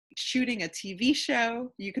shooting a TV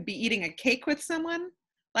show. You could be eating a cake with someone.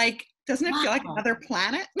 Like, doesn't it feel like Wow. another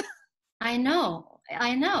planet? I know.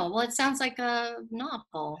 I know. Well, it sounds like a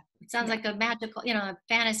novel. It sounds Yeah. like a magical, a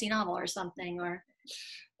fantasy novel or something. And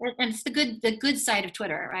it's the good side of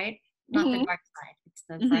Twitter, right? Not the Hmm. dark side. It's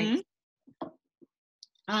the bright. Hmm.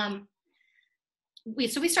 Um, we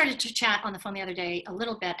started to chat on the phone the other day a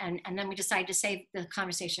little bit, and then we decided to save the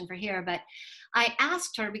conversation for here. But I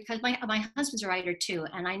asked her because my husband's a writer too,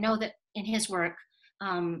 and I know that in his work,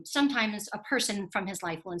 sometimes a person from his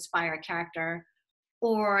life will inspire a character,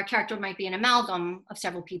 or a character might be an amalgam of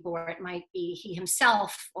several people, or it might be he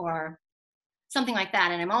himself, or something like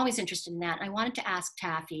that. And I'm always interested in that. I wanted to ask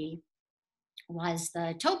Taffy, was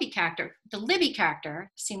the Toby character, the Libby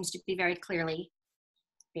character seems to be very clearly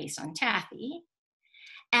based on Taffy,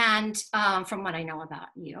 and from what I know about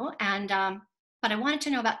you, and but I wanted to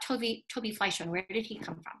know about Toby Fleischman. Where did he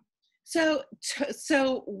come from?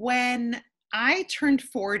 So when I turned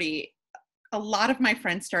 40, a lot of my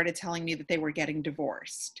friends started telling me that they were getting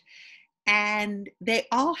divorced. And they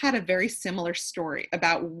all had a very similar story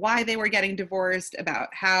about why they were getting divorced, about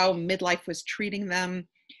how midlife was treating them.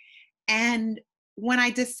 And when I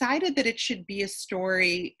decided that it should be a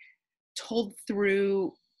story told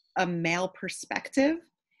through a male perspective,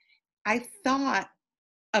 I thought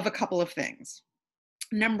of a couple of things.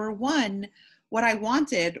 Number one, what I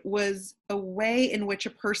wanted was a way in which a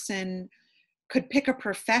person could pick a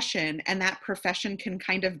profession and that profession can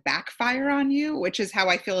kind of backfire on you, which is how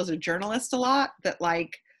I feel as a journalist a lot, that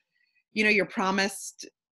like, you're promised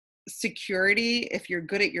security if you're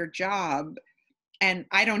good at your job. And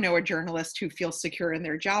I don't know a journalist who feels secure in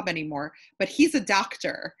their job anymore, but he's a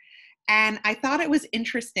doctor. And I thought it was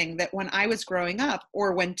interesting that when I was growing up,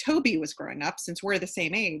 or when Toby was growing up, since we're the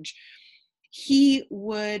same age, he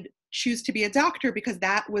would choose to be a doctor because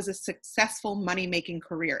that was a successful money-making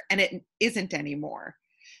career, and it isn't anymore.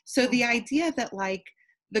 So the idea that like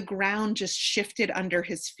the ground just shifted under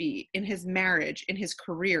his feet in his marriage, in his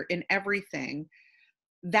career, in everything,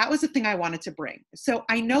 that was the thing I wanted to bring. So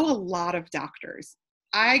I know a lot of doctors.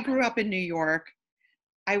 I grew up in New York.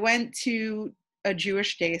 I went to a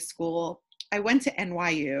Jewish day school. I went to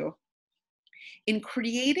NYU. In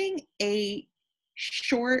creating a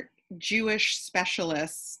short Jewish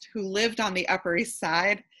specialist who lived on the Upper East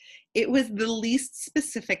Side, it was the least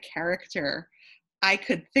specific character I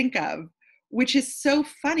could think of, which is so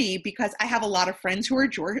funny because I have a lot of friends who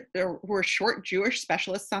are short Jewish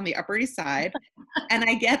specialists on the Upper East Side, and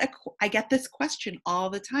I get this question all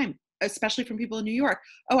the time, especially from people in New York.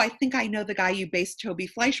 Oh, I think I know the guy you based Toby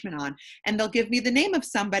Fleischman on, and they'll give me the name of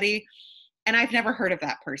somebody, and I've never heard of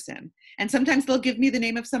that person. And sometimes they'll give me the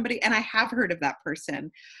name of somebody, and I have heard of that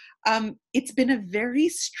person. It's been a very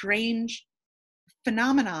strange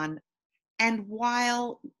phenomenon. And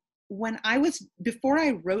before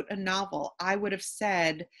I wrote a novel, I would have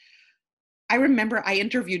said, I remember I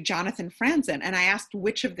interviewed Jonathan Franzen and I asked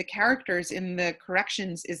which of the characters in the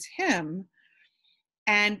corrections is him.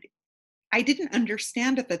 And I didn't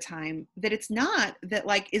understand at the time that it's not that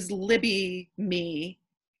like, is Libby me?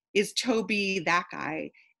 Is Toby that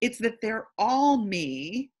guy? It's that they're all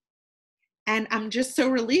me. And I'm just so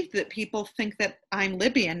relieved that people think that I'm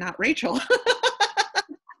Libby and not Rachel.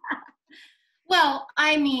 Well,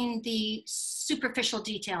 I mean the superficial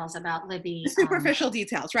details about The Libby. superficial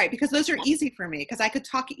details, right? Because those are easy for me, because I could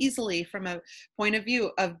talk easily from a point of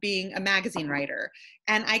view of being a magazine writer.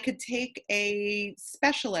 And I could take a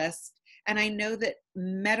specialist, and I know that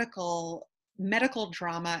medical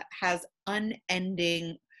drama has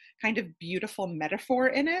unending kind of beautiful metaphor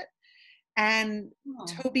in it. And Oh,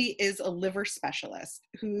 Toby is a liver specialist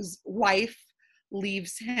whose wife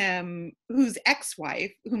leaves him, whose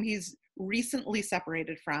ex-wife, whom he's recently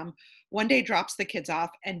separated from, one day drops the kids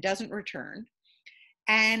off and doesn't return.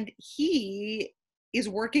 And he is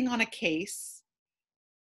working on a case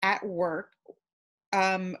at work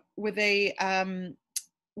with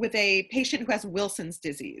a patient who has Wilson's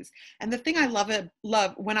disease. And the thing I love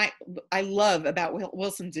about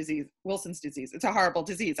Wilson's disease, it's a horrible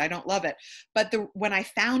disease. I don't love it. But when I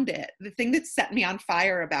found it, the thing that set me on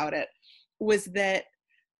fire about it was that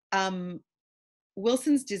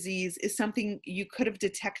Wilson's disease is something you could have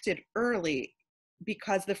detected early,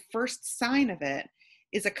 because the first sign of it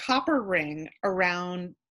is a copper ring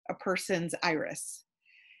around a person's iris.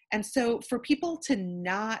 And so for people to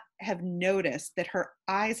not have noticed that her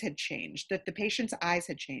eyes had changed, that the patient's eyes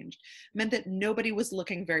had changed, meant that nobody was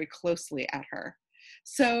looking very closely at her.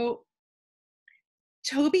 So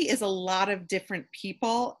Toby is a lot of different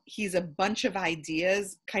people. He's a bunch of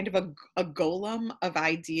ideas, kind of a golem of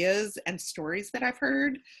ideas and stories that I've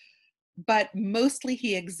heard. but mostly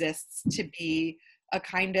he exists to be a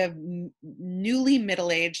kind of newly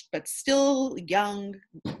middle-aged but still young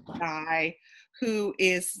guy who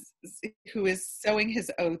is sowing his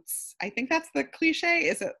oats. I think that's the cliche.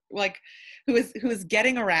 Is it like who is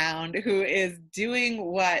getting around, who is doing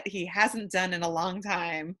what he hasn't done in a long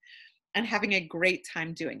time and having a great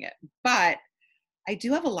time doing it. But I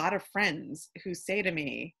do have a lot of friends who say to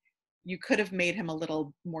me, you could have made him a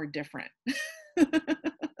little more different.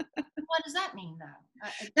 What does that mean, though?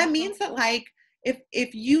 That means that, like, if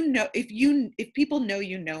people know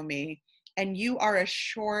you know me, and you are a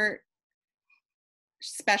short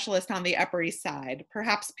specialist on the Upper East Side,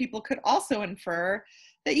 perhaps people could also infer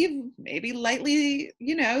that you've maybe lightly,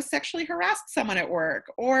 sexually harassed someone at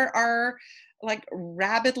work, or are like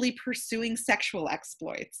rabidly pursuing sexual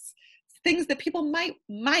exploits, things that people might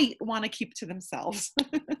want to keep to themselves.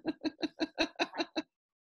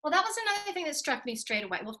 Well, that was another thing that struck me straight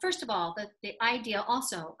away. Well, first of all, the idea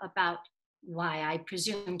also about why I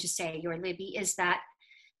presume to say you're Libby is that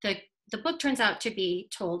the book turns out to be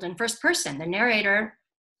told in first person, the narrator,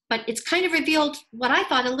 but it's kind of revealed what I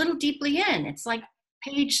thought a little deeply in. It's like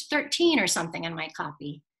page 13 or something in my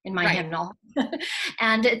copy, in my Right. hymnal.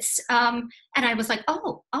 And it's, and I was like,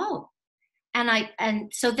 oh.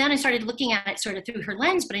 And so then I started looking at it sort of through her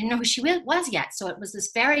lens, but I didn't know who she was yet. So it was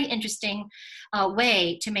this very interesting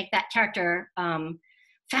way to make that character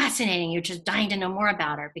fascinating. You're just dying to know more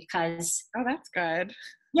about her because. Oh, that's good.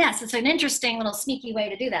 Yes, it's an interesting little sneaky way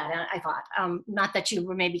to do that, I thought. Not that you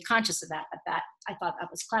were maybe conscious of that, but that I thought that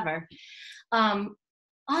was clever.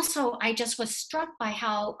 Also, I just was struck by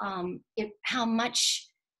how much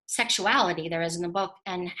sexuality there is in the book,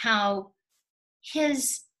 and how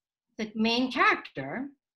the main character,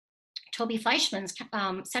 Toby Fleischman's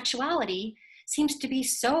sexuality seems to be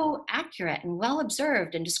so accurate and well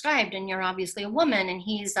observed and described. And you're obviously a woman, and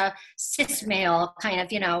he's a cis male kind of,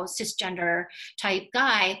 cisgender type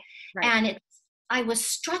guy. Right. And I was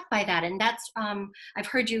struck by that. And that's, I've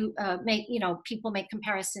heard you people make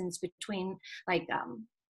comparisons between like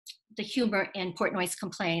the humor in Portnoy's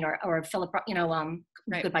Complaint or Philip, right.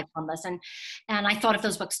 Goodbye Columbus. And I thought of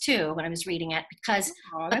those books too when I was reading it, because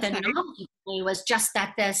but the nice. Novelty for me was just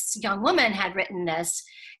that this young woman had written this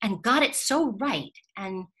and got it so right.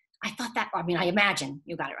 And I thought that, I mean, I imagine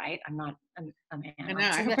you got it right. I'm not a man. I know,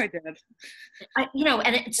 I hope I did.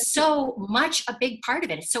 And it's so much a big part of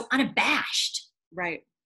it. It's so unabashed. Right.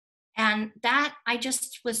 And that I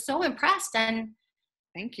just was so impressed. And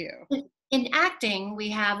thank you. In acting, we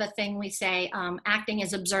have a thing we say, acting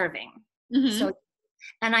is observing. Mm-hmm. So,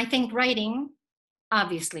 and I think writing,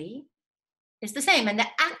 obviously, is the same. And the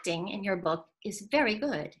acting in your book is very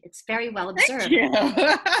good. It's very well observed. Thank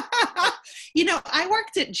you. I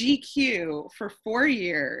worked at GQ for 4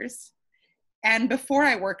 years. And before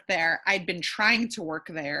I worked there, I'd been trying to work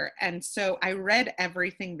there. And so I read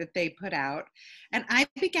everything that they put out, and I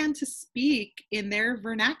began to speak in their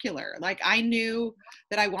vernacular. Like, I knew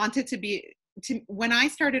that I wanted when I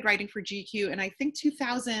started writing for GQ, and I think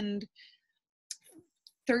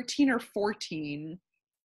 2013 or 14,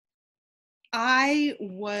 I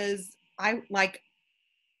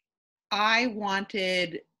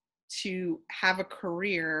wanted to have a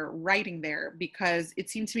career writing there, because it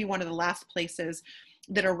seemed to me one of the last places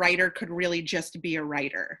that a writer could really just be a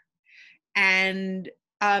writer. And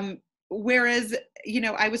whereas,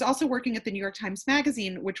 I was also working at the New York Times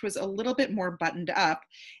Magazine, which was a little bit more buttoned up.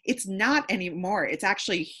 It's not anymore. It's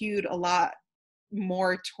actually hewed a lot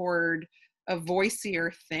more toward a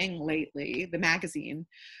voicier thing lately, the magazine.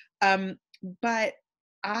 But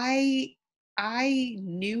I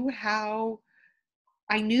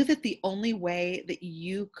knew that the only way that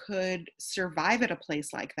you could survive at a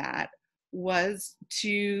place like that was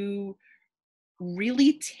to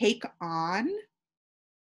really take on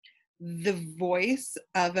the voice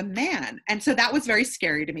of a man. And so that was very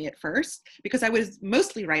scary to me at first, because I was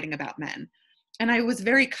mostly writing about men. And I was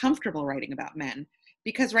very comfortable writing about men,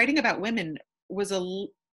 because writing about women was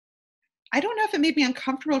I don't know if it made me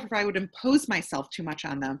uncomfortable, if I would impose myself too much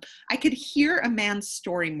on them. I could hear a man's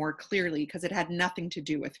story more clearly because it had nothing to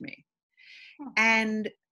do with me. And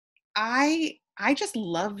I just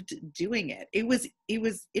loved doing it.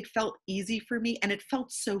 It felt easy for me, and it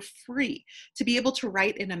felt so free to be able to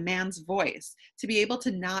write in a man's voice, to be able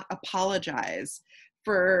to not apologize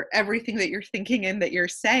for everything that you're thinking and that you're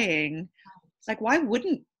saying. Like, why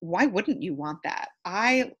wouldn't you want that?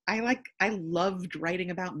 I loved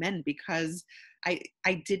writing about men, because I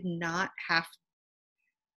did not have,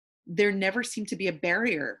 there never seemed to be a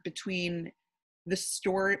barrier between the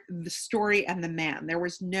story and the man. There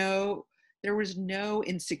was no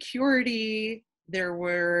insecurity. There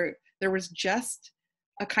There was just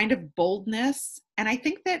a kind of boldness. And I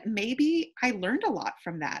think that maybe I learned a lot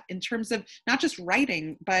from that in terms of not just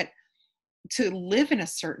writing, but to live in a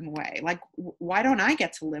certain way. Like, why don't I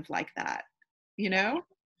get to live like that? You know?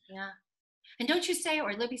 Yeah. And don't you say,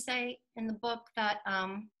 or Libby say in the book that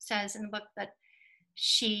says in the book that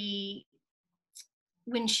she,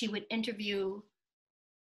 when she would interview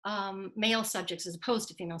male subjects as opposed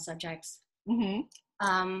to female subjects, Mm-hmm.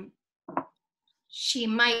 um, she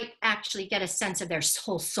might actually get a sense of their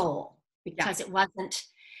whole soul, because Yes. it wasn't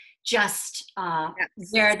just Yes.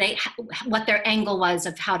 where they, what their angle was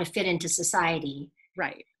of how to fit into society,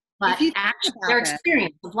 Right. If but you think actually about their it,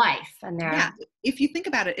 experience of life and yeah, their, if you think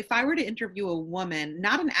about it, if I were to interview a woman,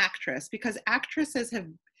 not an actress, because actresses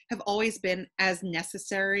have always been as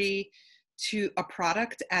necessary to a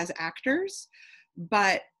product as actors,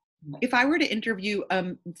 but if I were to interview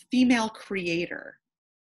a female creator,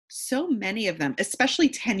 so many of them, especially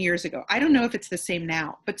 10 years ago, I don't know if it's the same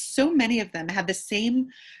now, but so many of them had the same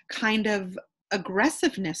kind of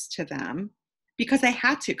aggressiveness to them because they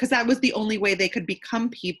had to, because that was the only way they could become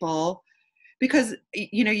people. Because,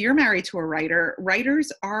 you know, you're married to a writer.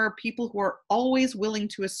 Writers are people who are always willing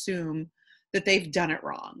to assume that they've done it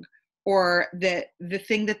wrong or that the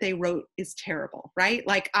thing that they wrote is terrible, right?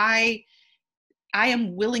 Like I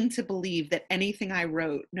am willing to believe that anything I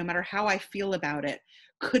wrote, no matter how I feel about it,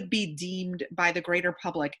 could be deemed by the greater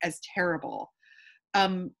public as terrible.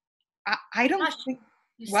 Um, I don't gosh, think,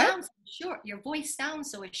 you what? sound so sure. Your voice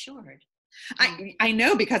sounds so assured. I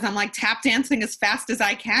know, because I'm like tap dancing as fast as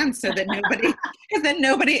I can so that nobody, because then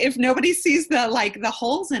nobody, if nobody sees the like the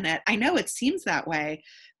holes in it. I know it seems that way,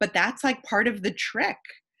 but that's like part of the trick.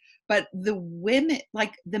 But the women,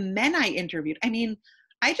 like the men I interviewed, I mean,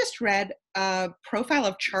 I just read a profile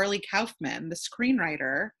of Charlie Kaufman, the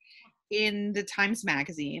screenwriter, in the Times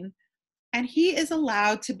Magazine, and he is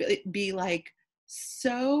allowed to be like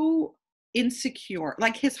so insecure.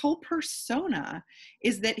 Like his whole persona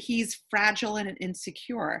is that he's fragile and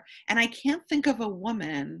insecure, and I can't think of a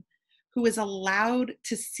woman who is allowed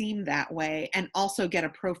to seem that way and also get a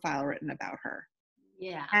profile written about her.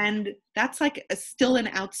 Yeah. And that's like still an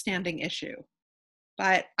outstanding issue.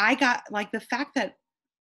 But I got like the fact that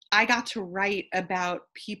I got to write about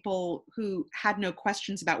people who had no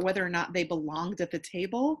questions about whether or not they belonged at the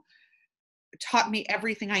table taught me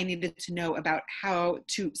everything I needed to know about how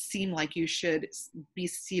to seem like you should be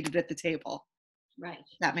seated at the table. Right.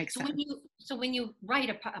 That makes So sense. when you write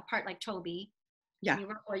a part like Toby, Yeah.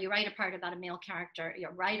 or you write a part about a male character, you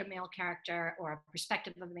write a male character or a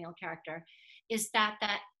perspective of a male character, is that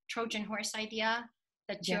Trojan horse idea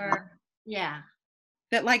that Yeah. you're, yeah,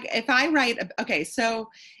 That like if I write, okay, so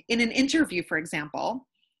in an interview, for example,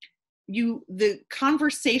 the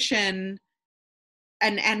conversation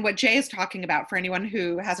and what Jay is talking about for anyone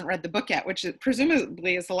who hasn't read the book yet, which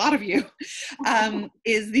presumably is a lot of you,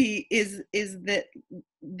 is that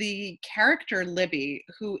the character Libby,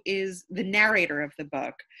 who is the narrator of the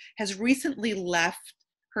book, has recently left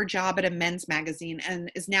her job at a men's magazine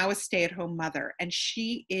and is now a stay-at-home mother, and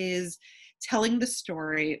she is telling the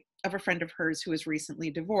story of a friend of hers who is recently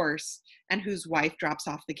divorced and whose wife drops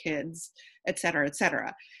off the kids, et cetera, et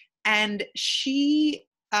cetera. And she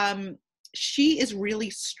is really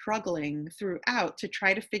struggling throughout to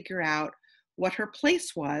try to figure out what her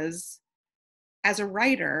place was as a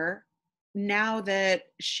writer now that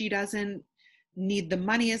she doesn't need the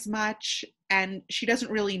money as much and she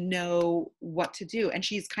doesn't really know what to do. And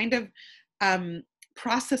she's kind of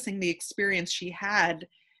processing the experience she had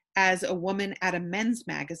as a woman at a men's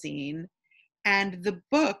magazine. And the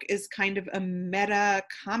book is kind of a meta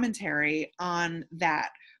commentary on that,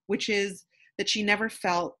 which is that she never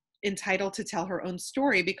felt entitled to tell her own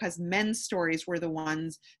story because men's stories were the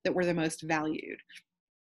ones that were the most valued.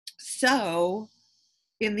 So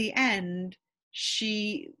in the end,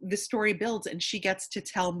 the story builds and she gets to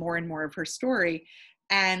tell more and more of her story.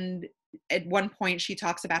 And at one point she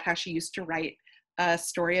talks about how she used to write a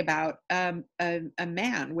story about a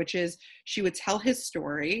man, which is she would tell his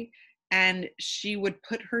story and she would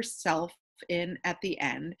put herself in at the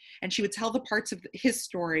end, and she would tell the parts of his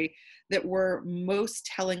story that were most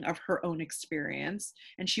telling of her own experience,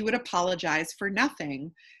 and she would apologize for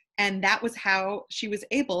nothing. And that was how she was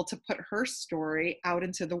able to put her story out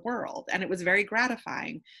into the world. And it was very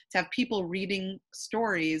gratifying to have people reading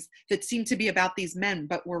stories that seemed to be about these men,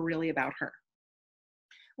 but were really about her.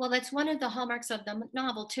 well, that's one of the hallmarks of the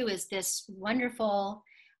novel too, is this wonderful,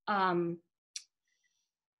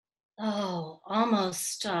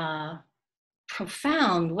 almost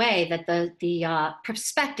profound way that the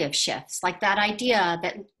perspective shifts, like that idea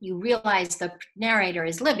that you realize the narrator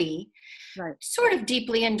is Libby, Right. sort of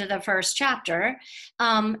deeply into the first chapter.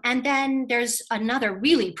 And then there's another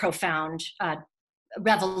really profound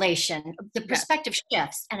revelation. The Yes. perspective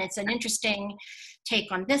shifts, and it's an interesting take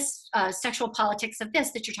on this sexual politics of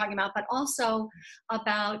this that you're talking about, but also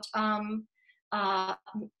about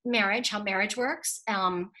marriage, how marriage works.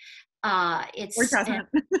 Or It's an doesn't.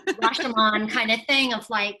 Rashomon kind of thing of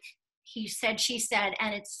like he said, she said,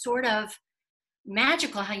 and it's sort of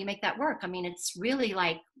magical how you make that work. I mean, it's really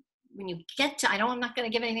like when you get to, I'm not going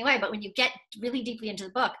to give anything away, but when you get really deeply into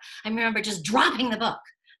the book, I remember just dropping the book,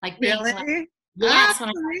 like being like, Really? Ah, yes, when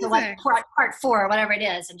I got to like amazing. part 4 or whatever it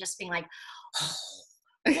is, and just being like,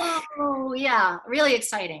 oh, whoa, yeah, really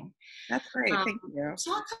exciting. That's great. Um, Thank you.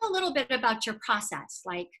 Talk a little bit about your process,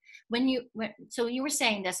 like so you were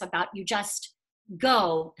saying this about you just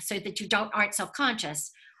go so that you aren't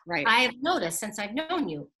self-conscious. Right. I have noticed since I've known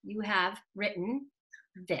you, you have written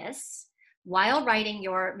this while writing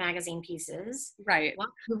your magazine pieces. Right.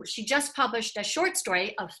 She just published a short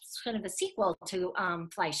story of kind of a sequel to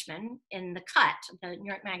Fleischman in The Cut, the New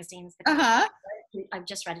York Magazine's The Cut. Uh-huh. I've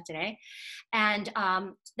just read it today. And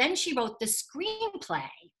then she wrote the screenplay,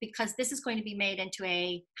 because this is going to be made into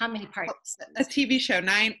how many parts? A TV show,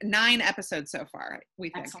 nine episodes so far, we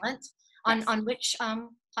think. Excellent. Yes. On which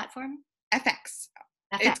platform? FX.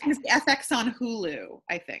 FX. It's going to be FX on Hulu,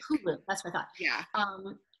 I think. Hulu, that's what I thought. Yeah.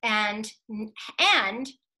 And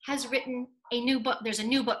has written a new book. There's a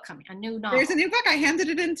new book coming, a new novel. There's a new book. I handed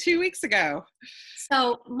it in 2 weeks ago.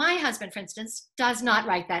 So my husband, for instance, does not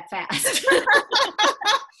write that fast.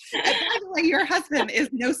 And by the way, your husband is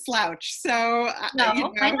no slouch. So no, you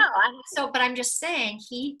know. I know. But I'm just saying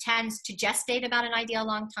he tends to gestate about an idea a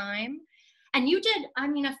long time. And you did, I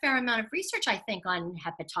mean, a fair amount of research, I think, on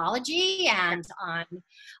hepatology and on,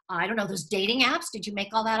 I don't know, those dating apps. Did you make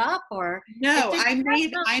all that up, or? No,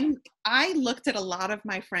 I looked at a lot of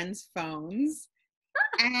my friends' phones,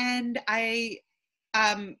 and the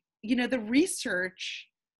research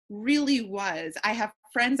really was, I have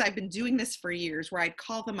friends, I've been doing this for years, where I'd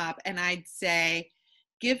call them up and I'd say,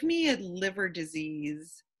 give me a liver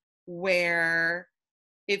disease where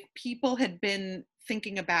if people had been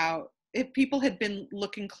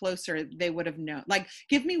looking closer, they would have known. Like,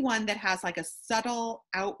 give me one that has like a subtle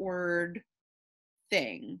outward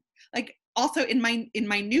thing. Like, also in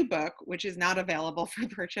my new book, which is not available for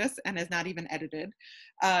purchase and is not even edited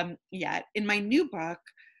yet, in my new book,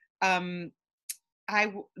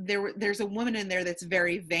 there's a woman in there that's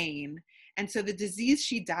very vain. And so the disease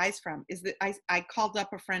she dies from is that I called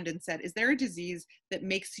up a friend and said, is there a disease that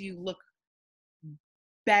makes you look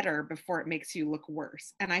better before it makes you look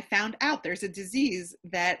worse? And I found out there's a disease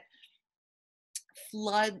that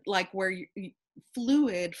fluid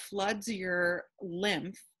floods your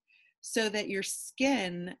lymph so that your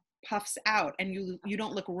skin puffs out and you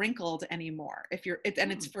don't look wrinkled anymore.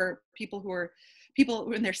 And it's for people who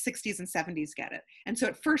in their 60s and 70s get it. And so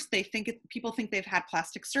at first people think they've had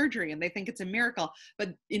plastic surgery and they think it's a miracle,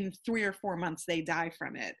 but in 3 or 4 months they die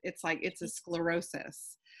from it. It's like, it's a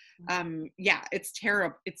sclerosis. It's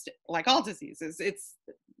terrible. It's like all diseases. It's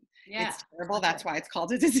terrible. That's why it's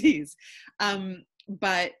called a disease.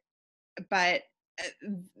 But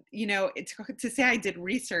to say I did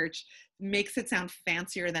research makes it sound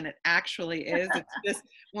fancier than it actually is. It's just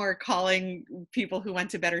more calling people who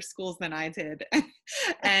went to better schools than I did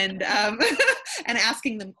and and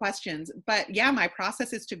asking them questions. But yeah, my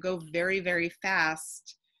process is to go very, very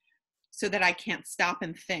fast so that I can't stop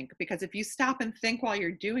and think. Because if you stop and think while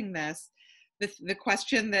you're doing this, the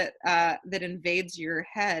question that invades your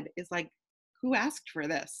head is like, who asked for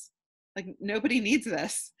this? Like, nobody needs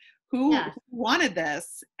this. Who wanted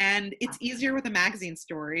this? And it's easier with a magazine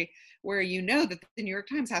story where you know that the New York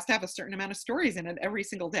Times has to have a certain amount of stories in it every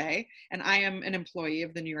single day. And I am an employee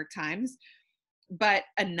of the New York Times. But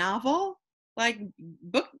a novel, like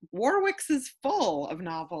Warwick's is full of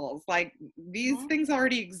novels. Like, these things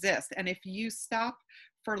already exist. And if you stop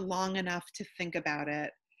for long enough to think about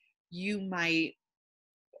it, you might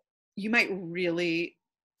really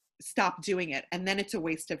stop doing it. And then it's a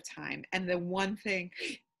waste of time. And the one thing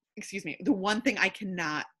I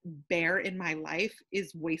cannot bear in my life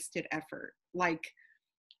is wasted effort.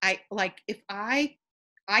 If I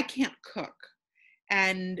can't cook,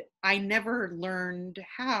 and I never learned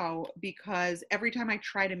how, because every time I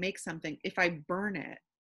try to make something, if I burn it,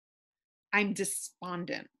 I'm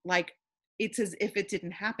despondent. Like, it's as if it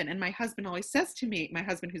didn't happen. And my husband always says to me, my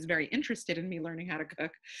husband, who's very interested in me learning how to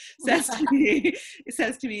cook, says to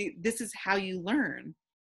me, this is how you learn.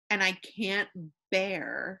 And I can't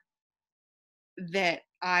bear that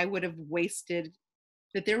I would have wasted,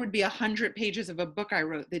 that there would be 100 pages of a book I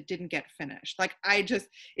wrote that didn't get finished. Like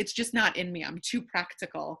it's just not in me. I'm too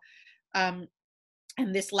practical. Um,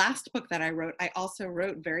 and this last book that I wrote, I also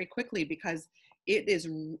wrote very quickly because it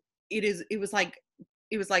was like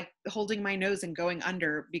holding my nose and going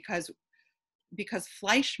under, because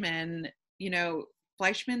Fleischman,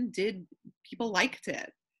 Fleischman people liked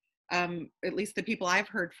it. At least the people I've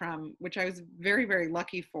heard from, which I was very, very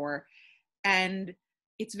lucky for. And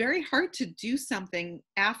it's very hard to do something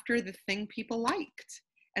after the thing people liked.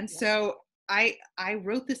 And Yeah. so I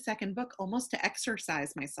wrote the second book almost to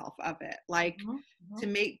exercise myself of it, like to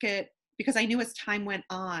make it, because I knew as time went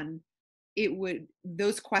on,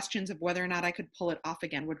 those questions of whether or not I could pull it off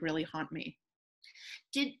again would really haunt me.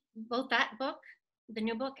 Did both that book, the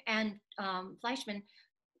new book, and Fleischman,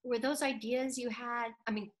 were those ideas you had?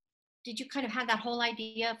 I mean, did you kind of have that whole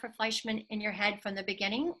idea for Fleischman in your head from the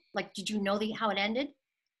beginning? Like, did you know how it ended?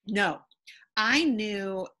 No, I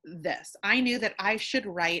knew this. I knew that I should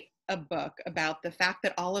write a book about the fact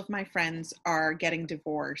that all of my friends are getting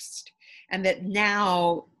divorced, and that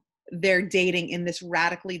now they're dating in this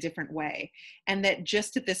radically different way. And that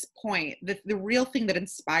just at this point, the real thing that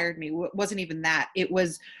inspired me wasn't even that. It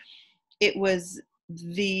was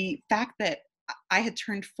the fact that I had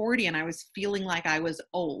turned 40 and I was feeling like I was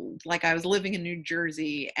old, like I was living in New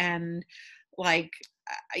Jersey, and like,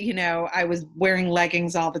 I was wearing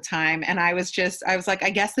leggings all the time. And I was like, I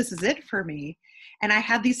guess this is it for me. And I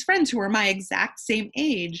had these friends who were my exact same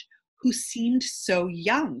age, who seemed so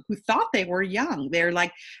young, who thought they were young. They're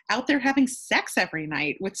like out there having sex every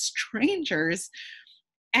night with strangers,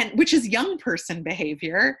 and which is young person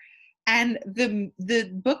behavior. And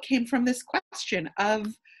the book came from this question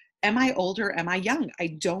of, am I old or am I young?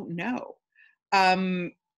 I don't know.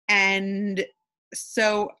 And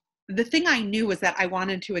so the thing I knew was that I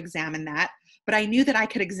wanted to examine that, but I knew that I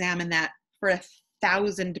could examine that for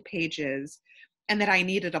 1,000 pages, and that I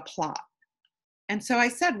needed a plot. And so I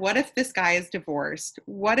said, what if this guy is divorced?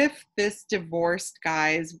 What if this divorced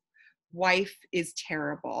guy's wife is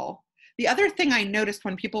terrible? The other thing I noticed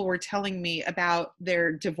when people were telling me about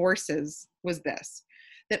their divorces was this,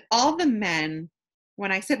 that all the men,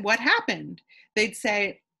 when I said, what happened? They'd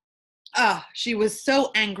say, oh, she was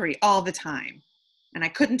so angry all the time and I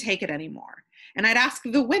couldn't take it anymore. And I'd ask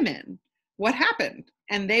the women, what happened?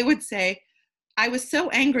 And they would say, I was so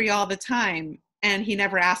angry all the time and he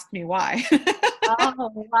never asked me why.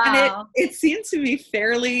 Oh, wow. And it seemed to be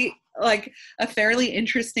a fairly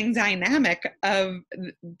interesting dynamic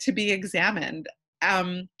to be examined.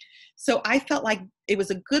 So I felt like it was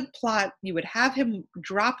a good plot. You would have him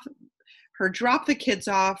drop the kids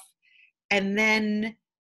off. And then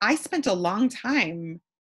I spent a long time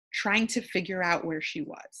trying to figure out where she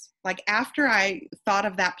was. Like, after I thought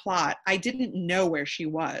of that plot, I didn't know where she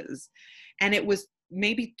was. And it was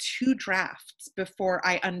maybe 2 drafts before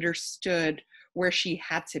I understood where she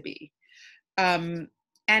had to be. And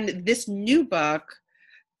this new book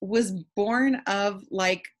was born of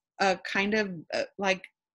like a kind of like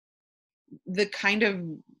the kind of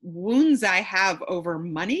wounds I have over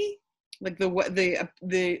money, like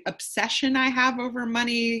the obsession I have over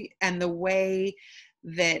money, and the way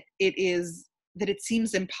that it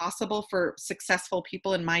seems impossible for successful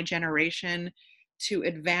people in my generation to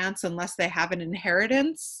advance unless they have an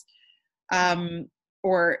inheritance,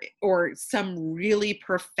 or some really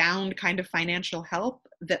profound kind of financial help.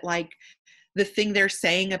 That, like, the thing they're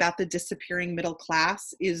saying about the disappearing middle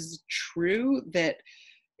class is true. That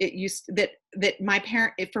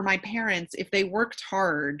for my parents, if they worked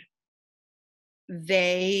hard,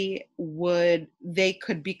 they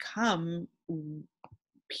could become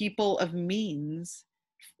people of means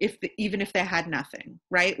even if they had nothing,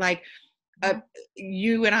 right? Like,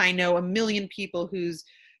 you and I know a million people whose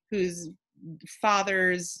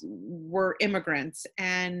fathers were immigrants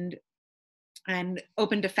and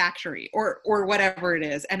opened a factory or whatever it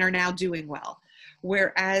is, and are now doing well.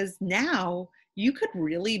 Whereas now you could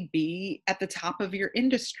really be at the top of your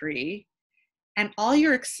industry, and all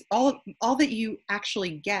that you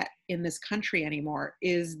actually get in this country anymore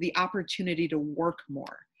is the opportunity to work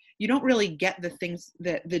more. You don't really get the things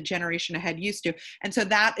that the generation ahead used to. And so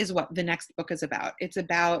that is what the next book is about. It's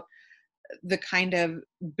about the kind of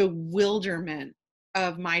bewilderment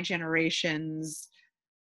of my generation's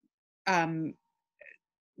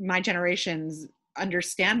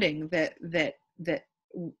understanding that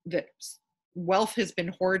wealth has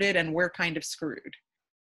been hoarded and we're kind of screwed.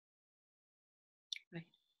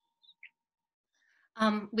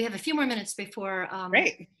 We have a few more minutes before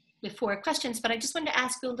Great. before questions, but I just wanted to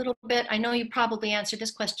ask you a little bit. I know you probably answered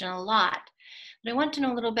this question a lot, But I want to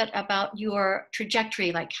know a little bit about your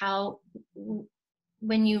trajectory, like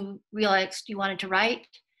when you realized you wanted to write.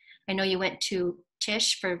 I know you went to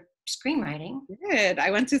Tisch for screenwriting. Good. I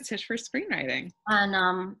went to Tisch for screenwriting.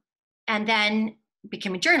 And then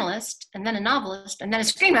became a journalist, and then a novelist, and then a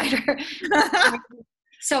screenwriter.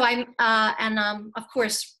 So of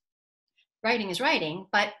course, writing is writing.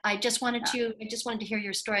 But I just wanted to hear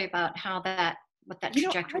your story about what that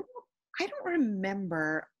trajectory. I don't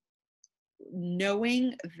remember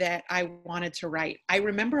knowing that I wanted to write. I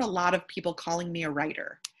remember a lot of people calling me a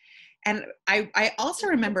writer, and I also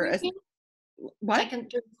remember what? Like in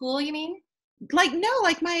school, you mean? Like no,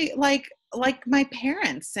 like my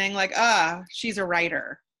parents saying like, she's a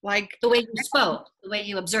writer. Like the way you spoke, the way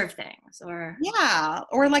you observe things, or yeah,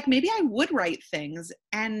 or like maybe I would write things.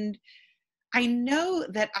 And I know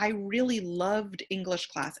that I really loved English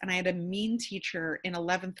class, and I had a mean teacher in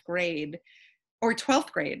 11th grade or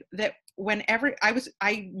 12th grade that whenever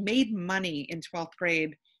I made money in 12th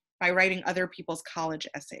grade by writing other people's college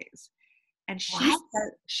essays. And she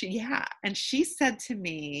said to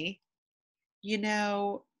me,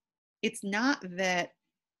 it's not that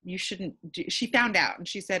you shouldn't do, she found out and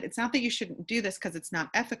she said, it's not that you shouldn't do this because it's not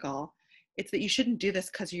ethical. It's that you shouldn't do this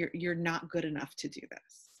because you're not good enough to do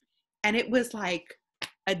this. And it was like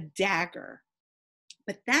a dagger.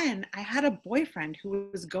 But then I had a boyfriend who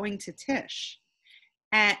was going to Tisch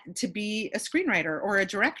to be a screenwriter or a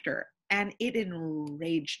director. And it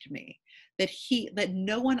enraged me that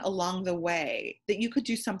no one along the way, that you could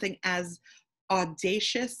do something as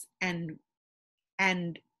audacious and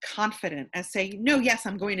confident as say, no, yes,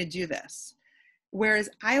 I'm going to do this. Whereas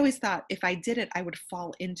I always thought if I did it, I would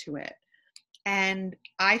fall into it. And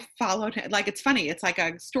I followed him. Like, it's funny. It's like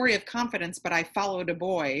a story of confidence, but I followed a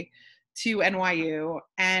boy to NYU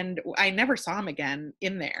and I never saw him again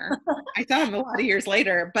in there. I saw him a lot of years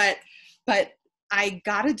later, but I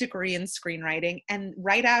got a degree in screenwriting, and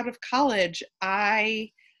right out of college,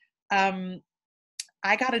 I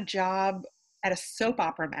got a job at a soap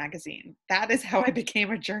opera magazine. That is how I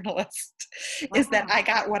became a journalist, is that I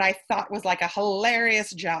got what I thought was like a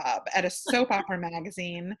hilarious job at a soap opera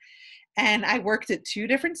magazine. And I worked at 2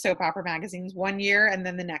 different soap opera magazines, one year and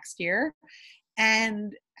then the next year.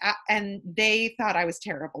 And they thought I was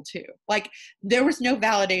terrible too. Like, there was no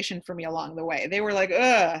validation for me along the way. They were like,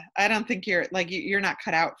 I don't think you're not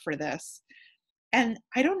cut out for this. And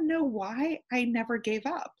I don't know why I never gave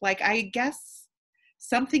up. Like, I guess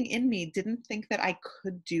something in me didn't think that I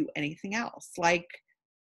could do anything else. Like,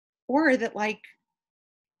 or that, like,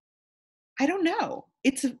 I don't know.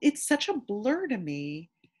 It's such a blur to me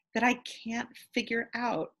that I can't figure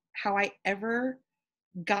out how I ever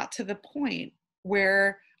got to the point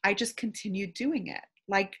where I just continued doing it.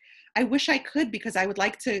 Like, I wish I could, because I would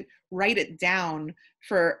like to write it down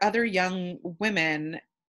for other young women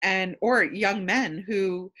or young men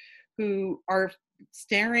who are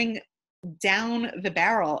staring down the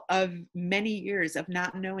barrel of many years of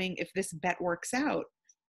not knowing if this bet works out.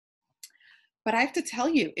 But I have to tell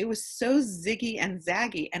you, it was so ziggy and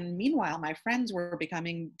zaggy. And meanwhile, my friends were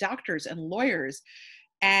becoming doctors and lawyers,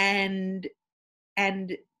 and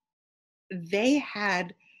they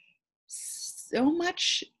had so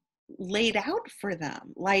much laid out for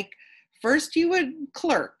them. Like, first you would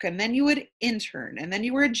clerk, and then you would intern, and then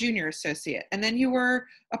you were a junior associate, and then you were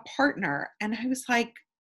a partner. And I was like,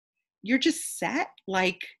 you're just set?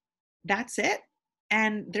 Like, that's it?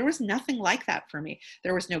 And there was nothing like that for me.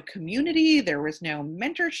 There was no community. There was no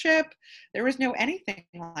mentorship. There was no anything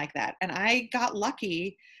like that. And I got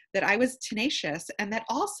lucky that I was tenacious, and that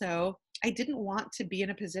also I didn't want to be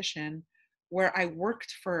in a position where I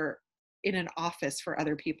worked in an office for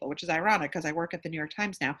other people, which is ironic because I work at the New York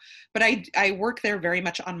Times now. But I work there very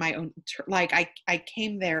much on my own. Like, I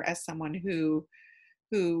came there as someone who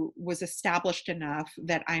was established enough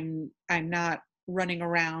that I'm not running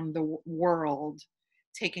around the world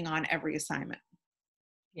taking on every assignment.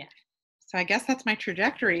 Yeah. So I guess that's my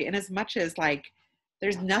trajectory. And as much as, like,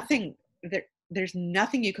 there's nothing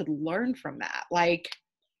you could learn from that. Like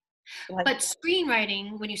But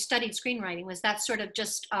screenwriting, when you studied screenwriting, was that sort of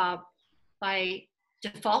just by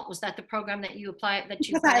default? Was that the program that you applied, that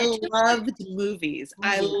you because I went into? loved movies.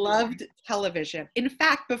 I loved television. In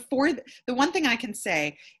fact, before the one thing I can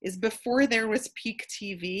say is, before there was peak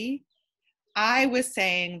TV, I was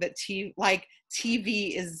saying that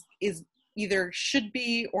TV is either should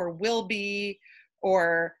be or will be,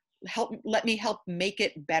 or let me help make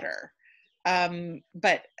it better.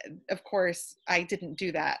 But of course I didn't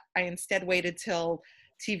do that. I instead waited till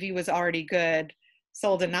TV was already good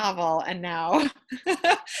sold a novel and now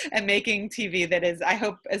am making TV that is, I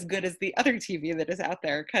hope, as good as the other TV that is out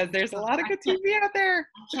there, because there's a lot of good TV out there.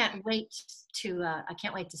 I can't wait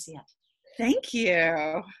to see it. Thank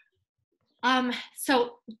you.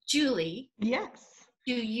 So Julie. Yes.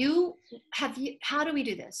 How do we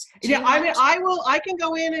do this? I can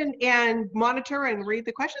go in and monitor and read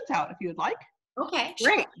the questions out if you would like. Okay,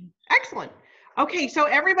 great. Sure. Excellent. Okay, so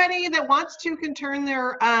everybody that wants to can turn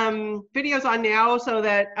their videos on now so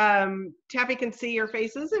that Taffy can see your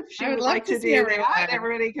faces if she would like to do that.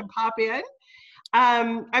 Everybody can pop in.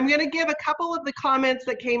 I'm going to give a couple of the comments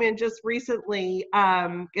that came in just recently,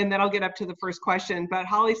 and then I'll get up to the first question. But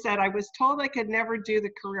Holly said, I was told I could never do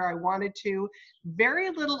the career I wanted to. Very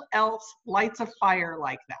little else lights a fire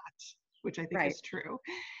like that, which I think is true.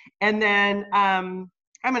 And then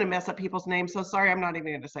I'm going to mess up people's names, so sorry, I'm not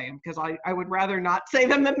even going to say them because I would rather not say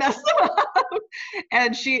them than mess them up.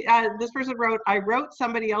 And this person wrote, I wrote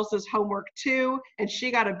somebody else's homework too, and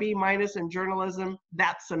she got a B- in journalism.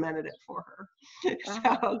 That cemented it for her. So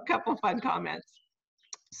a couple fun comments.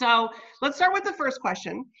 So let's start with the first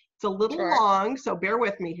question. It's a little long, so bear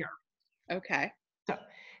with me here. Okay. So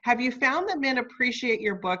have you found that men appreciate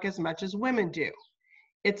your book as much as women do?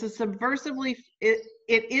 It is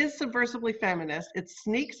subversively feminist. It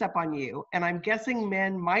sneaks up on you, and I'm guessing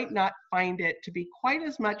men might not find it to be quite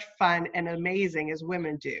as much fun and amazing as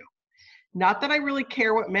women do. Not that I really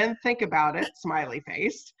care what men think about it, smiley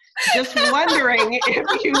face. Just wondering if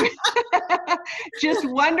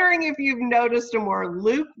you've noticed a more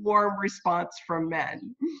lukewarm response from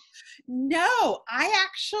men. No, I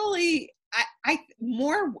actually,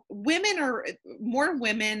 more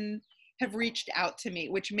women have reached out to me,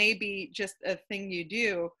 which may be just a thing you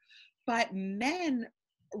do, but men,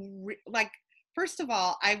 first of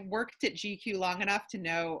all, I've worked at GQ long enough to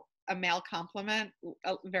know a male compliment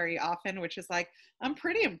very often, which is like, I'm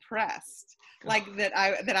pretty impressed, like that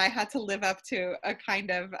I had to live up to a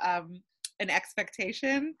kind of an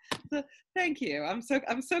expectation. So, thank you. I'm so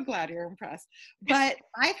glad you're impressed. But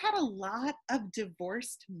I've had a lot of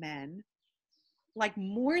divorced men, like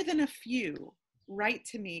more than a few, write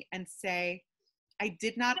to me and say, I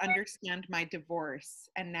did not understand my divorce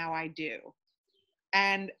and now I do.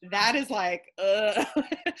 And that is like,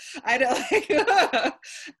 I don't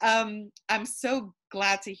I'm so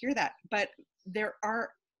glad to hear that. But there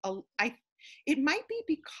are it might be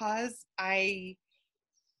because I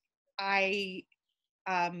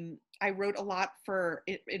wrote a lot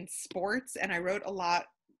in sports, and I wrote a lot,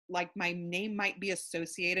 like my name might be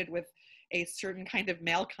associated with a certain kind of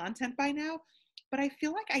male content by now. But I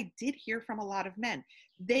feel like I did hear from a lot of men.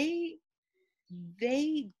 The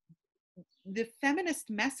feminist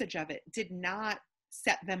message of it did not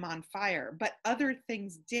set them on fire, but other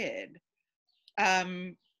things did.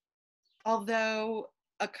 Although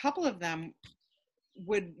a couple of them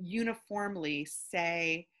would uniformly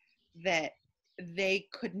say that they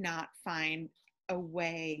could not find a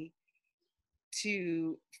way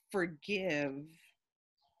to forgive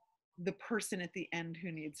the person at the end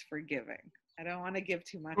who needs forgiving. I don't want to give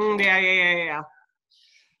too much. Yeah.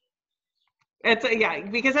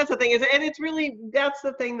 Because that's the thing and it's really, that's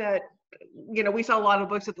the thing that, we saw a lot of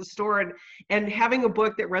books at the store, and having a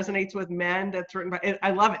book that resonates with men that's written by,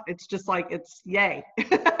 I love it. It's just like, it's yay.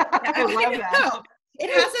 I love that.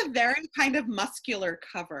 It has a very kind of muscular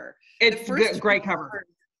cover. It's a great cover.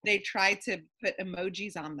 They tried to put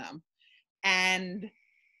emojis on them. And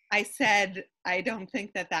I said, I don't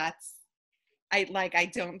think that's,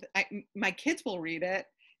 my kids will read it. Right.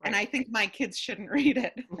 And I think my kids shouldn't read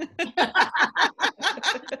it.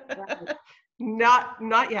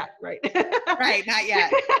 Not yet, right? Right, not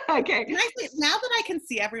yet. Okay. Now that I can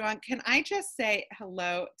see everyone, can I just say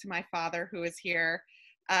hello to my father who is here,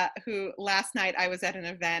 who last night I was at an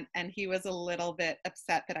event and he was a little bit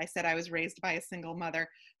upset that I said I was raised by a single mother.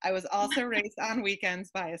 I was also raised on weekends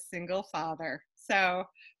by a single father. So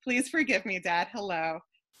please forgive me, Dad. Hello.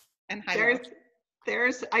 And hi.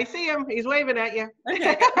 I see him. He's waving at you.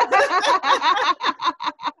 Okay.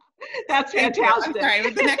 That's fantastic. I'm sorry,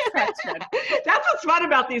 with the next question. That's what's fun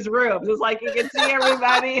about these rooms. It's like you can see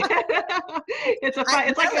everybody. It's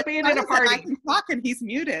like being at a party. I can talk and he's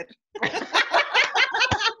muted.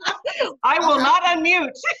 I will not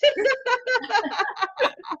unmute.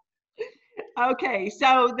 Okay,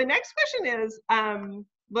 so the next question is a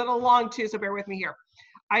little long too, so bear with me here.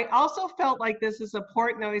 I also felt like this is a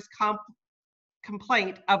Portnoy's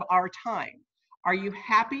complaint of our time. Are you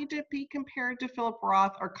happy to be compared to Philip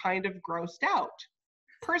Roth or kind of grossed out?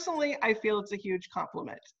 Personally, I feel it's a huge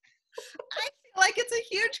compliment. I feel like it's a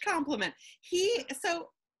huge compliment. So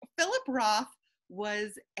Philip Roth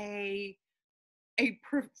was a a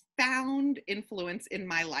profound influence in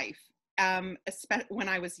my life, especially when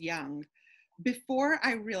I was young. Before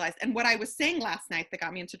I realized, and what I was saying last night that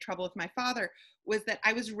got me into trouble with my father was that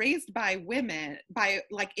I was raised by women,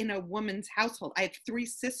 in a woman's household. I had 3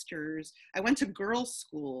 sisters. I went to girls'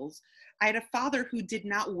 schools. I had a father who did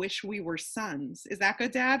not wish we were sons. Is that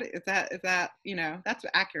good, Dad? Is that, that's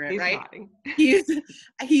accurate, He's right? nodding.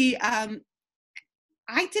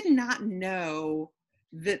 I did not know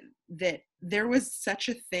that there was such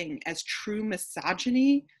a thing as true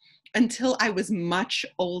misogyny until I was much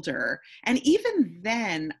older. And even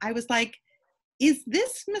then I was like, is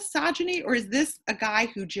this misogyny, or is this a guy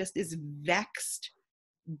who just is vexed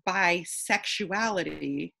by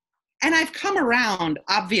sexuality? And I've come around,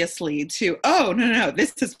 obviously, to, oh, no,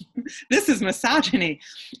 this is misogyny.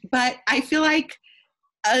 But I feel like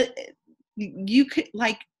you could,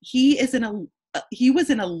 he was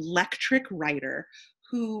an electric writer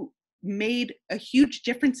who made a huge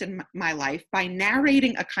difference in my life by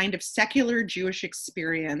narrating a kind of secular Jewish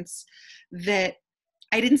experience that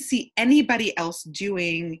I didn't see anybody else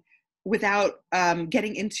doing without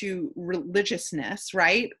getting into religiousness,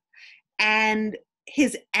 right? And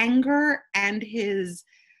his anger and his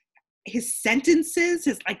sentences,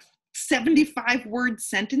 his 75-word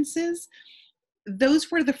sentences, those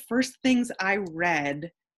were the first things I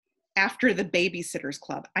read after the Babysitter's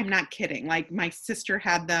Club. I'm not kidding. My sister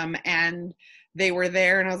had them and they were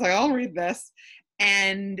there, and I was like, I'll read this.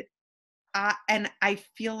 And I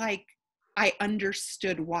feel like I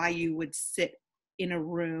understood why you would sit in a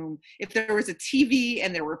room if there was a TV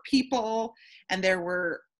and there were people and there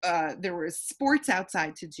was sports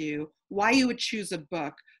outside to do. Why you would choose a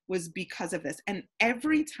book was because of this. And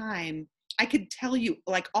every time I could tell you,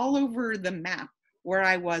 all over the map, where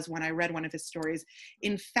I was when I read one of his stories.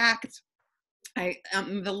 In fact,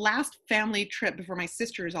 the last family trip before my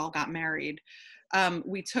sisters all got married,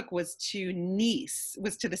 we took was to Nice,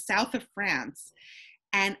 was to the south of France.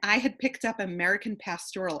 And I had picked up American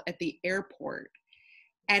Pastoral at the airport.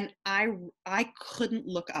 And I couldn't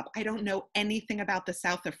look up. I don't know anything about the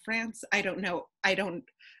south of France. I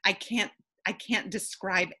can't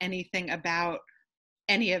describe anything about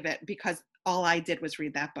any of it because all I did was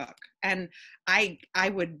read that book. And I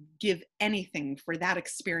would give anything for that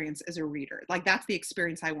experience as a reader. That's the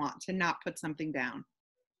experience I want, to not put something down.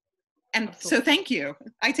 And Absolutely. So thank you.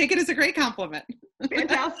 I take it as a great compliment.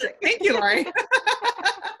 Fantastic. Thank you, Lori.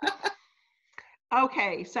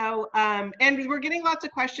 Okay, so, and we're getting lots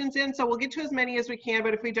of questions in, so we'll get to as many as we can,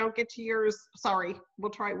 but if we don't get to yours, sorry,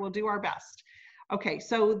 we'll do our best. Okay,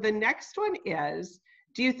 so the next one is,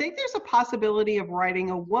 do you think there's a possibility of writing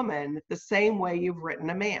a woman the same way you've written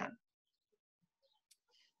a man?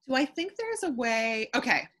 Do I think there's a way?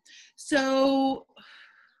 Okay, so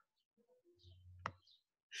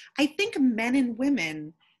I think men and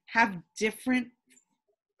women have different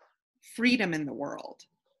freedom in the world.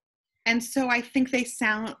 And so I think they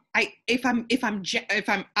sound, if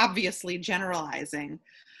I'm obviously generalizing,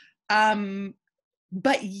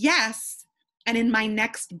 but yes, and in my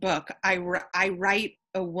next book, I write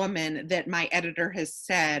a woman that my editor has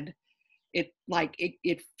said it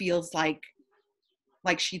feels like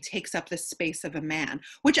she takes up the space of a man,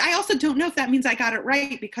 which I also don't know if that means I got it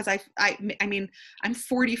right, because I mean, I'm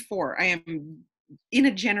 44. I am in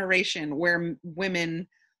a generation where women,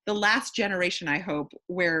 the last generation, I hope,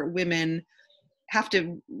 where women have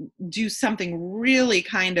to do something really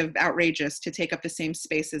kind of outrageous to take up the same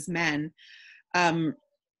space as men.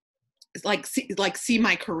 See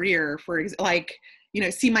my career,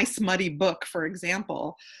 see my smutty book, for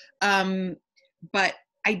example. But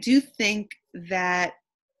I do think that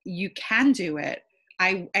you can do it.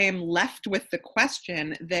 I am left with the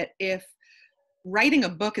question that if writing a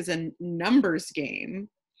book is a numbers game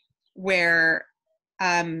where,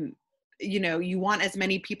 you want as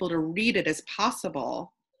many people to read it as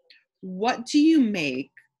possible, what do you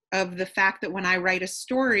make of the fact that when I write a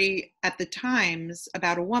story at the Times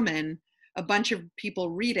about a woman, a bunch of people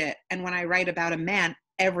read it, and when I write about a man,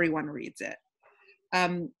 everyone reads it?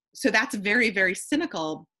 So that's very, very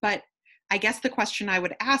cynical, but I guess the question I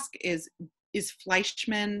would ask is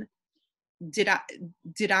Fleischman,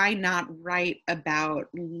 did I not write about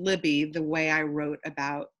Libby the way I wrote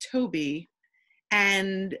about Toby?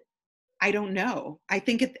 And I don't know. I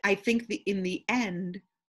think in the end,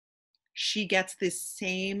 she gets this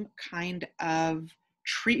same kind of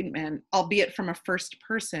treatment, albeit from a first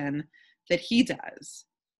person, that he does.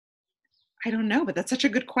 I don't know, but that's such a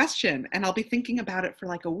good question. And I'll be thinking about it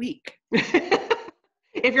for a week.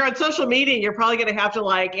 If you're on social media, you're probably going to have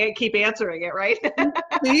to keep answering it, right?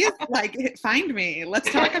 Please, find me.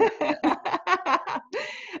 Let's talk about it.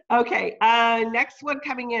 Okay, next one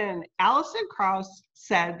coming in. Allison Krauss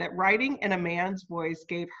said that writing in a man's voice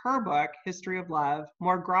gave her book, History of Love,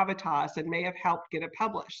 more gravitas and may have helped get it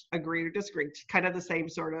published. Agree or disagree? Kind of the same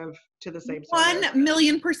sort of, to the same sort of.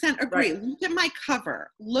 1,000,000% agree. Right. Look at my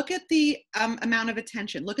cover. Look at the amount of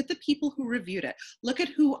attention. Look at the people who reviewed it. Look at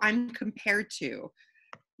who I'm compared to.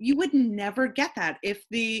 You would never get that if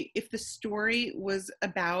the story was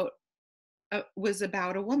about a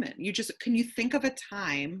woman. Can you think of a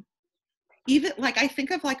time, even like I think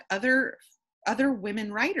of like other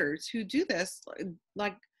women writers who do this,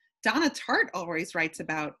 like Donna Tartt always writes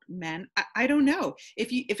about men. I don't know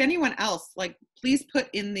if anyone else, like, please put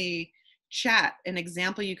in the chat an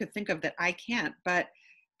example you could think of that I can't, but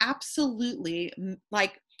absolutely.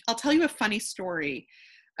 Like, I'll tell you a funny story.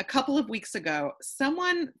 A couple of weeks ago,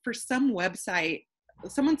 someone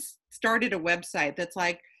started a website that's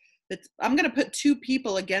I'm going to put two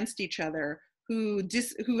people against each other who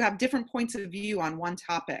have different points of view on one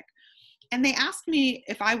topic. And they asked me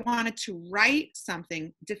if I wanted to write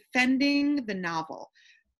something defending the novel.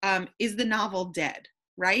 Is the novel dead,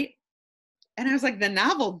 right? And I was like, the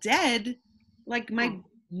novel dead? Like, my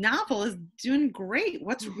novel is doing great.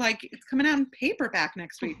 It's coming out in paperback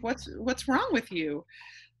next week. What's wrong with you?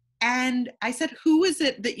 And I said, who is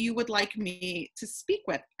it that you would like me to speak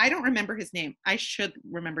with? I don't remember his name. I should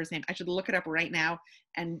remember his name. I should look it up right now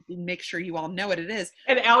and make sure you all know what it is.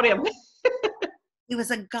 And out him.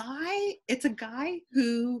 It's a guy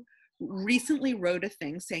who recently wrote a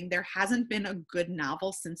thing saying there hasn't been a good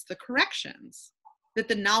novel since the corrections. That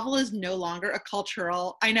the novel is no longer a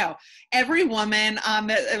cultural, I know, every woman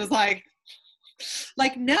it was like,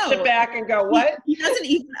 no. Sit back and go, what? He doesn't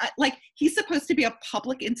even, he's supposed to be a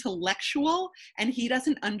public intellectual, and he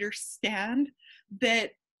doesn't understand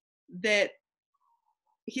that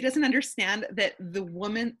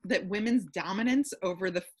women's dominance over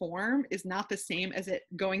the form is not the same as it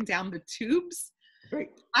going down the tubes. Right.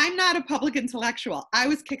 I'm not a public intellectual. I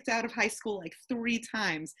was kicked out of high school like 3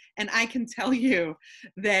 times. And I can tell you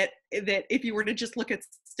that if you were to just look at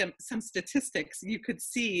some statistics, you could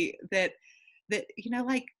see that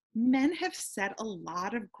men have said a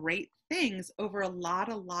lot of great things over a lot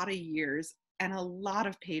of years and a lot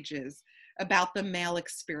of pages about the male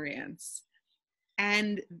experience.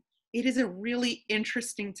 And it is a really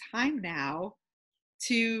interesting time now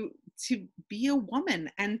to be a woman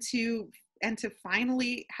and to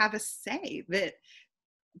finally have a say, that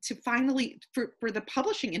to finally for the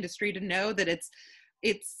publishing industry to know that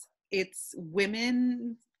it's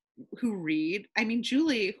women who read. I mean,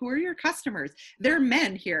 Julie, who are your customers? They're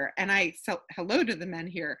men here, and I say hello to the men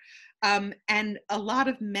here. And a lot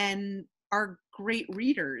of men are great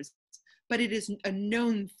readers, but it is a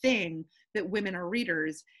known thing that women are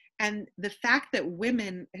readers. And the fact that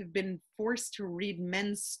women have been forced to read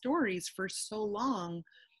men's stories for so long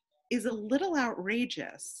is a little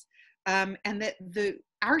outrageous. And that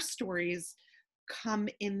our stories come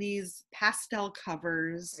in these pastel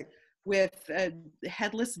covers with a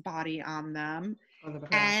headless body on them.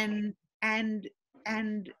 And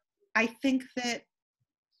I think that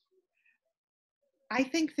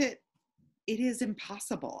it is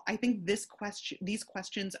impossible. I think these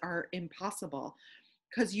questions are impossible,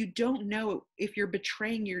 because you don't know if you're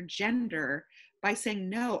betraying your gender by saying,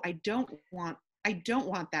 no, I don't want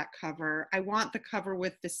that cover. I want the cover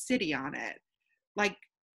with the city on it. Like,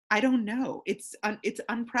 I don't know. It's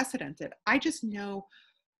unprecedented. I just know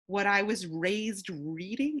what I was raised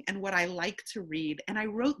reading and what I like to read. And I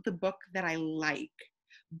wrote the book that I like.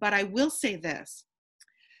 But I will say this,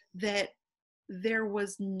 that there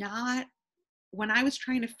was not, when I was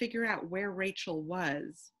trying to figure out where Rachel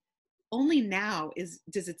was, only now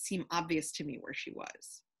does it seem obvious to me where she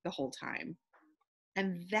was the whole time.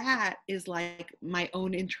 And that is like my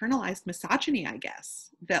own internalized misogyny, I guess,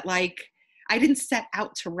 that like, I didn't set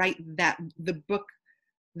out to write the book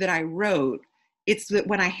that I wrote. It's that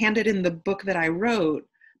when I handed in the book that I wrote,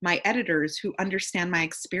 my editors, who understand my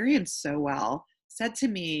experience so well, said to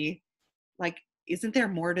me, like, isn't there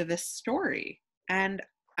more to this story? And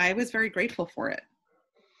I was very grateful for it.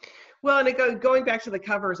 Well, and going back to the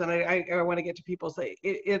covers, and I want to get to people say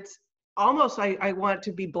it's almost, I want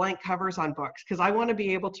to be blank covers on books, because I want to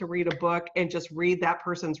be able to read a book and just read that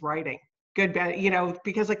person's writing. Good, bad,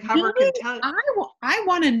 because a cover really? can tell. I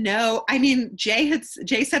want to know. I mean, Jay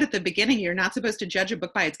said at the beginning, you're not supposed to judge a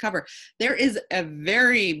book by its cover. There is a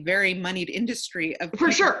very, very moneyed industry of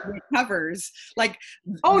for sure covers. Like,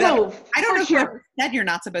 no, I don't know who said you're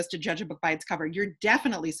not supposed to judge a book by its cover. You're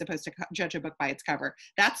definitely supposed to judge a book by its cover.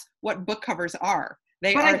 That's what book covers are.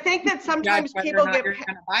 I think that sometimes people you're going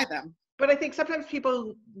to buy them. But I think sometimes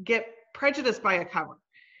people get prejudiced by a cover.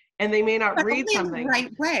 and they may not but read only in something. the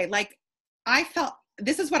right way. Like I felt,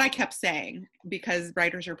 this is what I kept saying because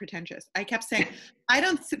writers are pretentious. I kept saying, I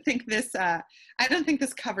don't think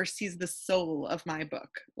this cover sees the soul of my book.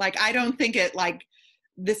 Like, I don't think it, like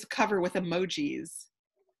this cover with emojis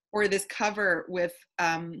or this cover with,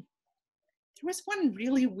 there was one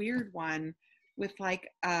really weird one with like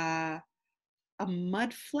a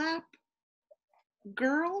mud flap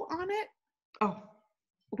girl on it. Oh,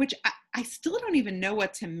 which I still don't even know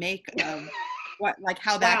what to make of what, like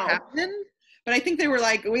how that wow. happened. But I think they were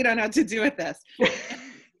like, we don't know what to do with this.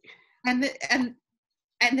 And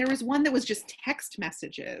there was one that was just text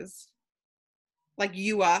messages, like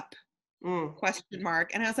 "you up?" ? And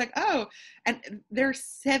I was like, oh, and there's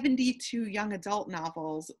 72 young adult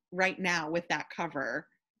novels right now with that cover.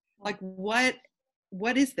 Like, what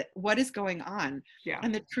is that? What is going on? Yeah.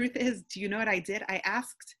 And the truth is, do you know what I did? I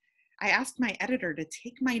asked my editor to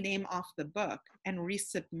take my name off the book and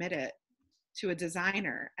resubmit it to a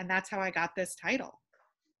designer. And that's how I got this title.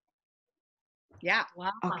 Yeah.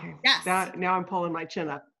 Wow. Okay. Yes. Now I'm pulling my chin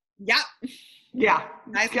up. Yeah. Yeah.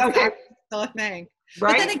 Nice. Okay. Still a thing.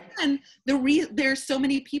 Right. But then again, there's so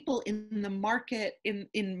many people in the market in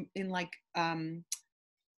like,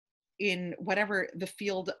 in whatever the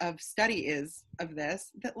field of study is of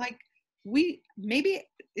this, that like, maybe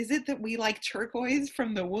is it that we like turquoise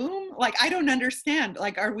from the womb? Like, I don't understand.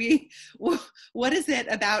 Like, what is it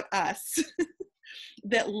about us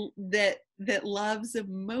that loves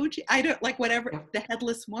emoji? I don't like whatever. Yeah. The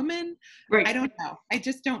headless woman. Right. I don't know. I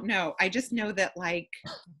just don't know. I just know that like,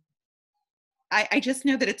 I just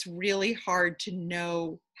know that it's really hard to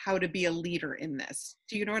know how to be a leader in this.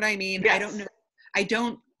 Do you know what I mean? Yes. I don't know. I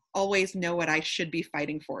don't always know what I should be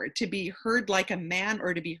fighting for, to be heard like a man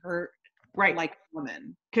or to be heard right like a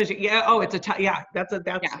woman. Because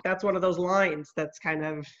that's one of those lines that's kind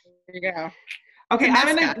of, there you go. Okay,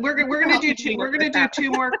 we're gonna do two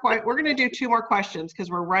more questions because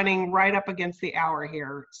we're running right up against the hour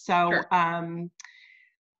here. So sure.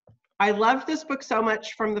 I loved this book so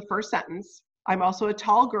much from the first sentence. I'm also a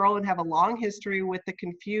tall girl and have a long history with the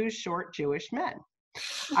confused short Jewish men.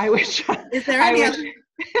 I wish. Is there any other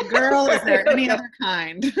girl? Is there any other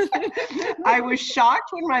kind? I was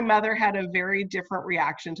shocked when my mother had a very different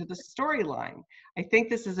reaction to the storyline. I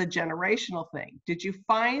think this is a generational thing. Did you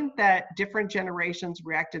find that different generations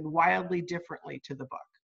reacted wildly differently to the book?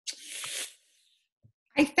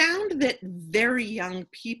 I found that very young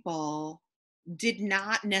people did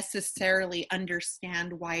not necessarily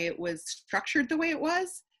understand why it was structured the way it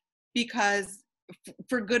was, because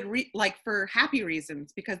for for happy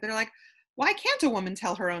reasons, because they're like, why can't a woman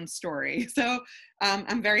tell her own story? So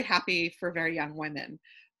I'm very happy for very young women.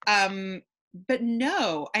 But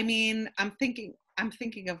no, I mean, I'm thinking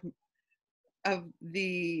of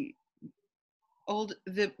the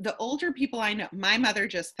older people I know. My mother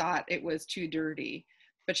just thought it was too dirty,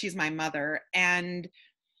 but she's my mother. And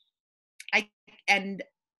I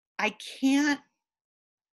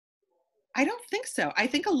don't think so. I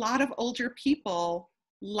think a lot of older people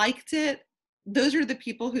liked it. Those are the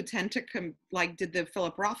people who tend to did the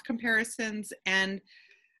Philip Roth comparisons. And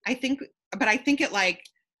I think it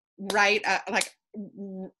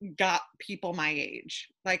got people my age.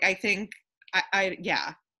 Like, I think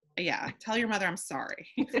yeah. Tell your mother I'm sorry.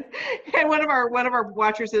 And one of our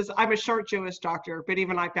watchers says, I'm a short Jewish doctor, but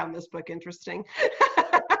even I found this book interesting.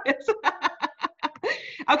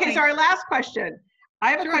 Okay, so our last question.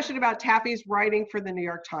 I have a question about Taffy's writing for the New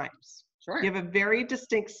York Times. Sure. You have a very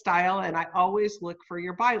distinct style, and I always look for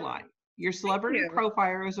your byline. Your celebrity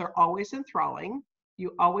profiles are always enthralling.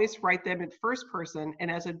 You always write them in first person, and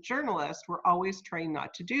as a journalist, we're always trained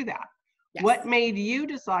not to do that. Yes. What made you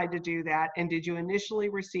decide to do that, and did you initially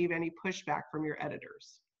receive any pushback from your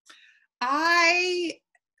editors?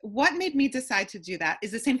 What made me decide to do that is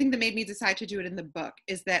the same thing that made me decide to do it in the book,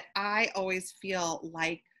 is that I always feel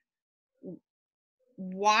like,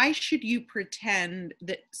 why should you pretend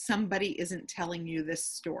that somebody isn't telling you this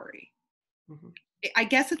story? Mm-hmm. I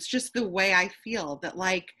guess it's just the way I feel, that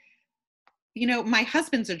like, you know, my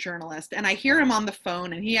husband's a journalist and I hear him on the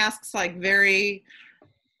phone and he asks like very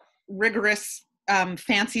rigorous,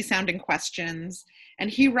 fancy sounding questions. And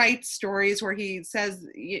he writes stories where he says,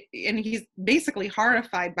 and he's basically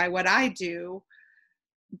horrified by what I do.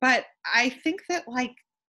 But I think that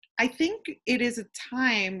I think it is a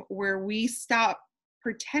time where we stop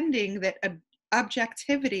pretending that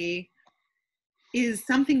objectivity is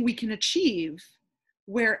something we can achieve,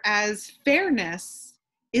 whereas fairness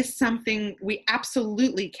is something we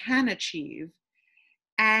absolutely can achieve.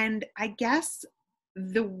 And I guess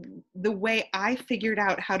the way I figured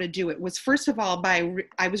out how to do it was, first of all,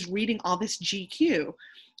 I was reading all this GQ,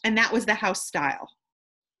 And that was the house style.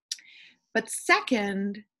 But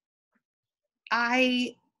second,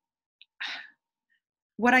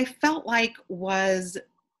 what I felt like was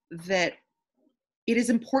that it is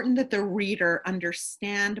important that the reader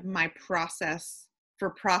understand my process for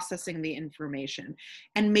processing the information.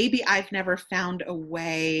 And maybe I've never found a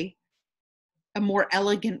more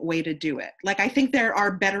elegant way to do it. Like, I think there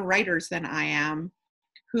are better writers than I am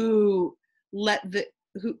who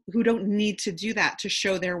who don't need to do that to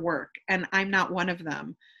show their work. And I'm not one of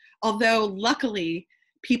them. Although luckily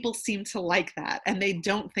people seem to like that and they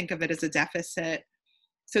don't think of it as a deficit.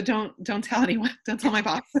 So don't tell anyone, don't tell my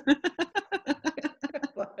boss.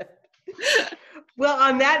 Well,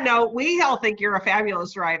 on that note, we all think you're a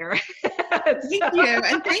fabulous writer. Thank you.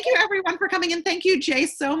 And thank you everyone for coming in. Thank you, Jay,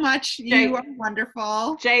 so much. Jay, you are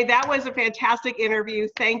wonderful. Jay, that was a fantastic interview.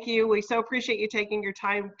 Thank you. We so appreciate you taking the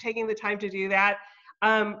time to do that.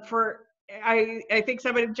 I think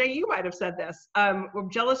Jay, you might have said this. I'm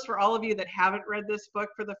jealous for all of you that haven't read this book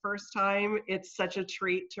for the first time. It's such a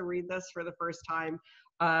treat to read this for the first time.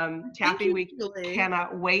 Taffy, we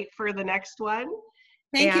cannot wait for the next one.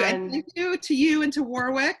 Thank you. And thank you to you and to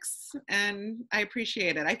Warwick's. And I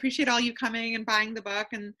appreciate it. I appreciate all you coming and buying the book.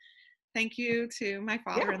 And thank you to my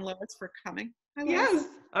father and Lois for coming. Yes.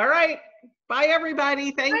 All right. Bye,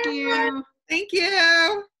 everybody. Thank you. Thank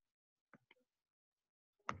you.